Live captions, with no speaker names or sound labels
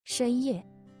深夜，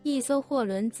一艘货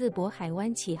轮自渤海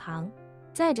湾起航，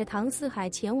载着唐四海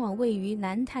前往位于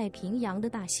南太平洋的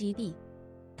大溪地。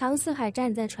唐四海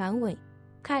站在船尾，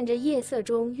看着夜色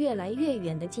中越来越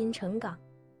远的金城港，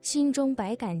心中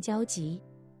百感交集。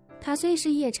他虽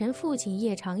是叶辰父亲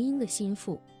叶长英的心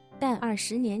腹，但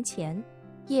20年前，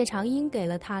叶长英给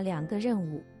了他2个任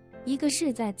务，一个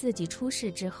是在自己出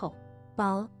事之后，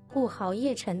保护好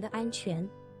叶辰的安全，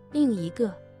另一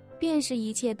个便是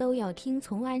一切都要听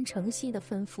从安承熙的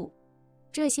吩咐。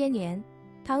这些年，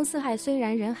唐四海虽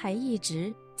然人还一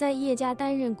直在叶家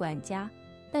担任管家，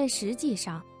但实际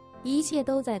上一切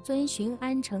都在遵循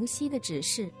安承熙的指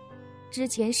示。之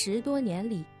前10多年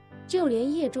里，就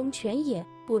连叶中全也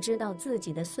不知道自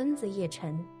己的孙子叶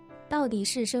辰到底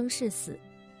是生是死。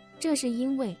这是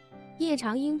因为叶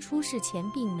长英出事前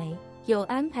并没有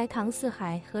安排唐四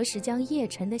海何时将叶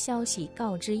辰的消息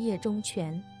告知叶中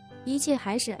全，一切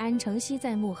还是安承熙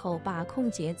在幕后把控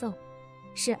节奏。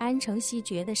是安承熙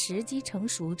觉得时机成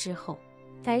熟之后，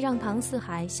才让唐四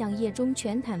海向叶中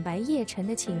全坦白叶辰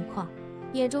的情况。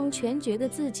叶中全觉得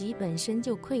自己本身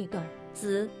就愧对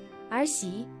子儿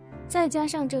媳，再加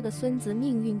上这个孙子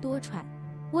命运多舛，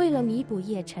为了弥补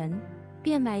叶辰，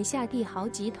便买下帝豪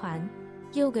集团，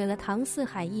又给了唐四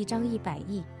海一张100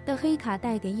亿的黑卡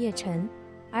带给叶辰，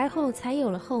而后才有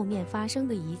了后面发生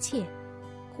的一切。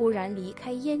忽然离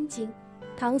开燕京，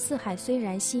唐四海虽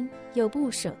然心有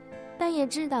不舍，但也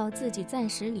知道自己暂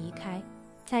时离开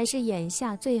才是眼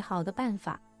下最好的办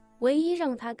法。唯一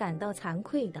让他感到惭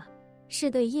愧的是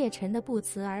对叶辰的不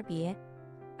辞而别。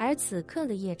而此刻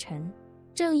的叶辰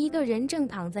正一个人正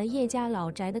躺在叶家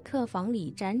老宅的客房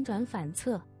里辗转反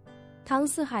侧。唐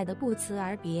四海的不辞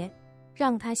而别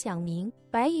让他想明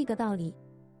白一个道理，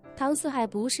唐四海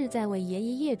不是在为爷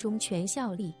爷叶中全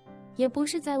效力，也不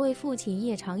是在为父亲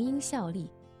叶长英效力。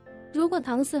如果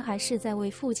唐四海是在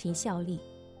为父亲效力，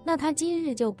那他今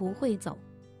日就不会走。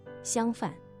相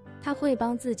反，他会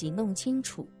帮自己弄清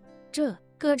楚这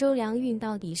个周良运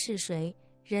到底是谁，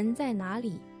人在哪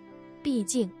里。毕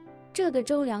竟这个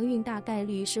周良运大概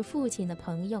率是父亲的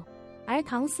朋友，而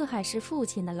唐四海是父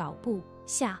亲的老部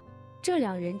下，这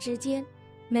2人之间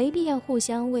没必要互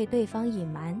相为对方隐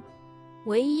瞒。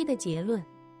唯一的结论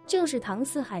就是唐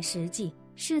四海实际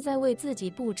是在为自己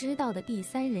不知道的第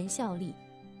3人效力。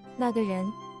那个人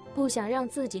不想让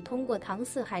自己通过唐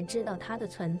四海知道他的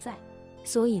存在，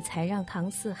所以才让唐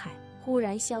四海忽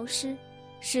然消失，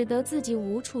使得自己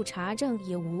无处查证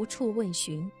也无处问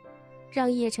询。让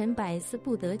叶辰百思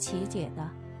不得其解的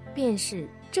便是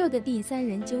这个第3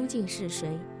人究竟是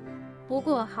谁。不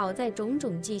过好在种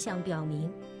种迹象表明，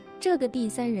这个第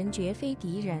3人绝非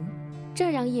敌人，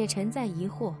这让叶辰在疑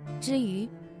惑之余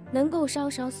能够稍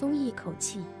稍松一口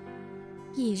气。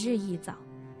翌日一早，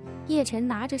叶辰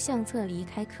拿着相册离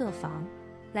开客房，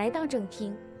来到正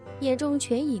厅，叶中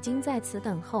全已经在此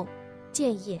等候。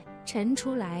见叶辰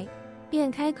出来，便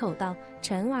开口道：“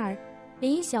辰儿，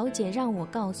林小姐让我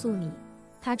告诉你，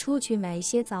她出去买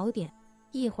些早点，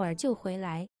一会儿就回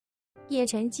来。”叶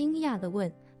辰惊讶地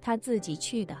问：“她自己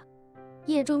去的？”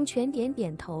叶中全点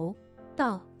点头，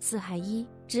道：“四海一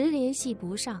直联系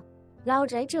不上，老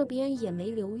宅这边也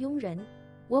没留佣人，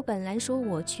我本来说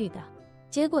我去的，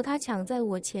结果他抢在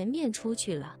我前面出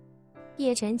去了。”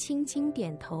叶辰轻轻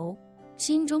点头，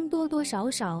心中多多少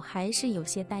少还是有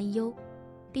些担忧。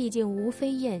毕竟吴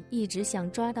飞燕一直想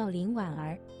抓到林婉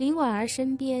儿，林婉儿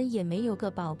身边也没有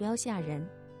个保镖下人，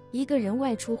一个人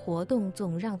外出活动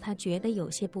总让他觉得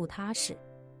有些不踏实。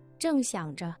正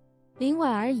想着，林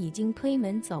婉儿已经推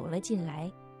门走了进来，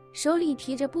手里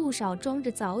提着不少装着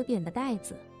早点的袋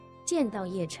子，见到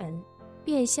叶辰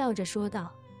便笑着说道：“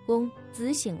公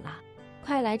子醒了，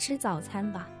快来吃早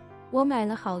餐吧，我买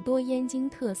了好多燕京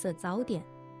特色早点。”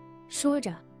说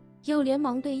着又连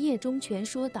忙对叶中全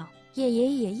说道：“叶爷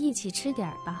也一起吃点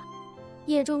吧。”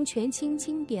叶中全轻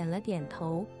轻点了点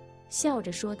头，笑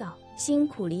着说道：“辛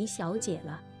苦林小姐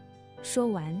了。”说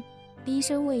完低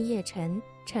声问叶辰：“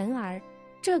辰儿，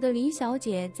这个林小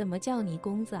姐怎么叫你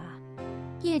公子啊？”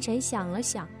叶辰想了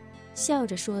想，笑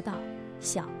着说道：“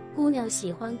小姑娘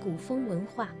喜欢古风文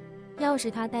化，要是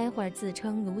她待会儿自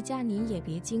称奴家，您也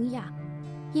别惊讶。”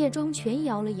叶中全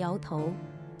摇了摇头，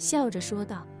笑着说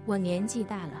道：“我年纪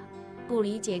大了，不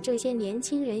理解这些年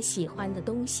轻人喜欢的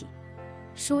东西。”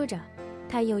说着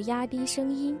他又压低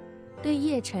声音对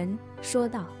叶辰说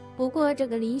道：“不过这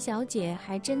个林小姐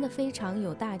还真的非常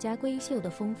有大家闺秀的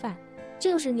风范，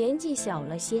就是年纪小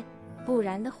了些，不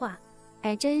然的话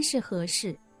还真是合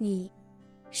适你。”“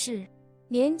是，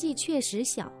年纪确实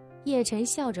小。”叶辰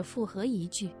笑着附和一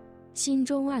句，心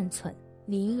中暗忖：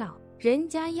林老人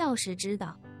家要是知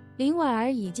道林婉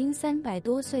儿已经300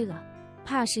多岁了，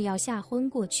怕是要吓昏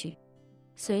过去。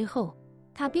随后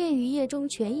他便与叶中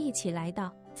全一起来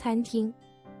到餐厅，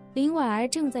林婉儿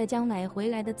正在将买回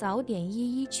来的早点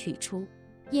一一取出，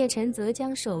叶晨则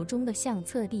将手中的相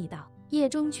册递到叶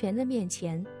中全的面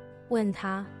前，问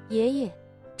他：爷爷，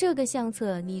这个相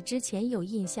册你之前有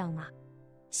印象吗？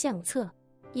相册？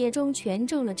叶中全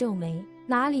皱了皱眉，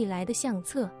哪里来的相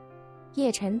册？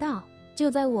叶晨道：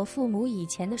就在我父母以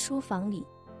前的书房里。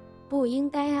不应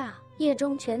该啊，叶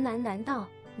中全喃喃道：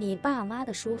你爸妈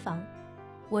的书房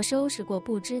我收拾过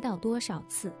不知道多少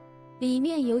次，里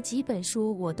面有几本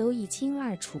书我都一清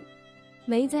二楚，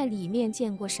没在里面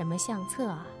见过什么相册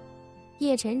啊。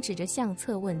叶晨指着相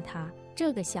册问他：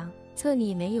这个相册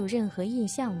你没有任何印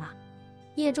象吗？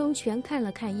叶中全看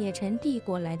了看叶晨递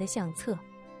过来的相册，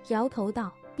摇头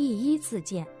道：第一次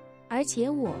见，而且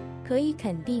我可以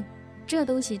肯定，这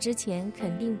东西之前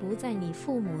肯定不在你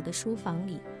父母的书房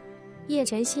里。叶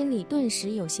晨心里顿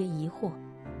时有些疑惑，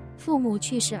父母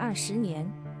去世20年，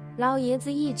老爷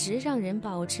子一直让人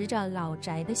保持着老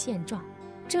宅的现状，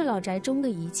这老宅中的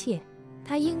一切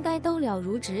他应该都了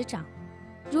如指掌。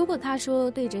如果他说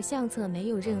对这相册没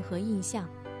有任何印象，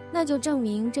那就证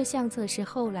明这相册是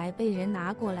后来被人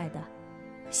拿过来的。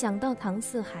想到唐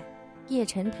四海，叶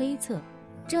晨推测，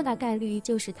这大概率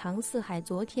就是唐四海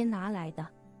昨天拿来的。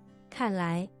看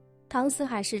来唐四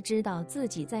海是知道自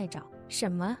己在找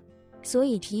什么，所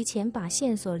以提前把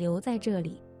线索留在这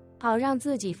里，好让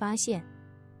自己发现。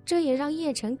这也让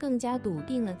叶晨更加笃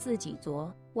定了自己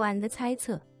昨晚的猜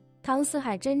测，唐四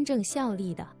海真正效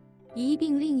力的一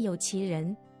定另有其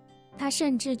人。他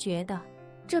甚至觉得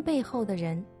这背后的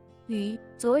人与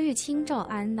昨日青兆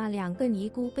安那2个尼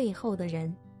姑背后的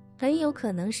人很有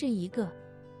可能是一个。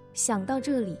想到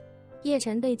这里，叶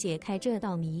晨对解开这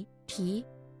道谜题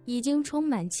已经充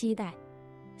满期待。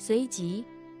随即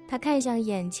他看向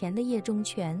眼前的叶中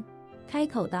全，开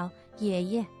口道：爷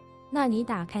爷，那你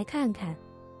打开看看，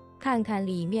看看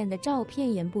里面的照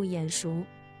片眼不眼熟？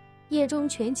叶中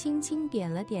全轻轻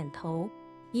点了点头，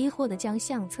疑惑地将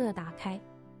相册打开，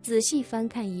仔细翻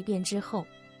看一遍之后，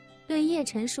对叶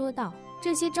晨说道：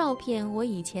这些照片我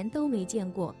以前都没见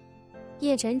过。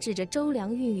叶晨指着周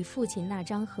良玉与父亲那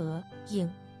张合影，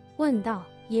问道：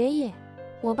爷爷，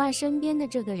我爸身边的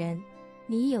这个人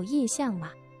你有印象吗？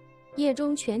叶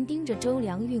中全盯着周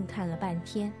良运看了半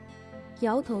天，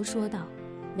摇头说道：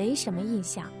没什么印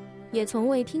象，也从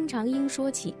未听常英说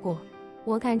起过。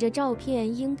我看这照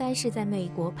片应该是在美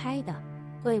国拍的，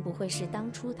会不会是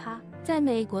当初他在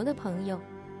美国的朋友？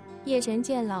叶晨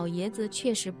见老爷子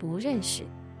确实不认识，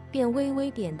便微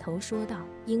微点头说道：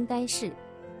应该是。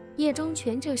叶中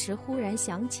全这时忽然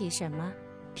想起什么，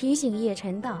提醒叶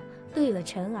晨道：对了，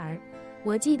晨儿，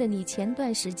我记得你前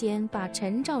段时间把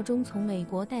陈兆忠从美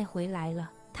国带回来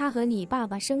了，他和你爸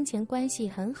爸生前关系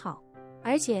很好，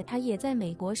而且他也在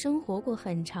美国生活过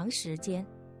很长时间，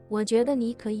我觉得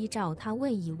你可以找他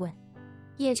问一问。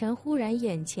叶晨忽然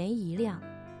眼前一亮，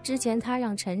之前他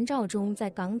让陈兆忠在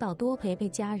港岛多陪陪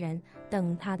家人，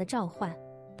等他的召唤，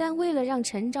但为了让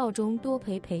陈兆忠多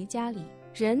陪陪家里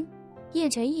人，叶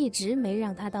晨一直没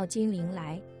让他到金陵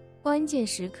来，关键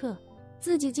时刻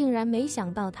自己竟然没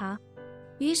想到他。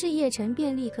于是叶晨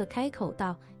便立刻开口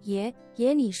道：爷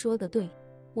你说的对，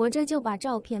我这就把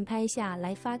照片拍下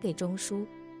来发给钟叔，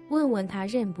问问他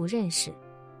认不认识。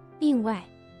另外，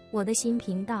我的新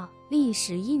频道历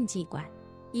史印记馆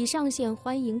已上线，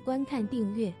欢迎观看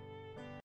订阅。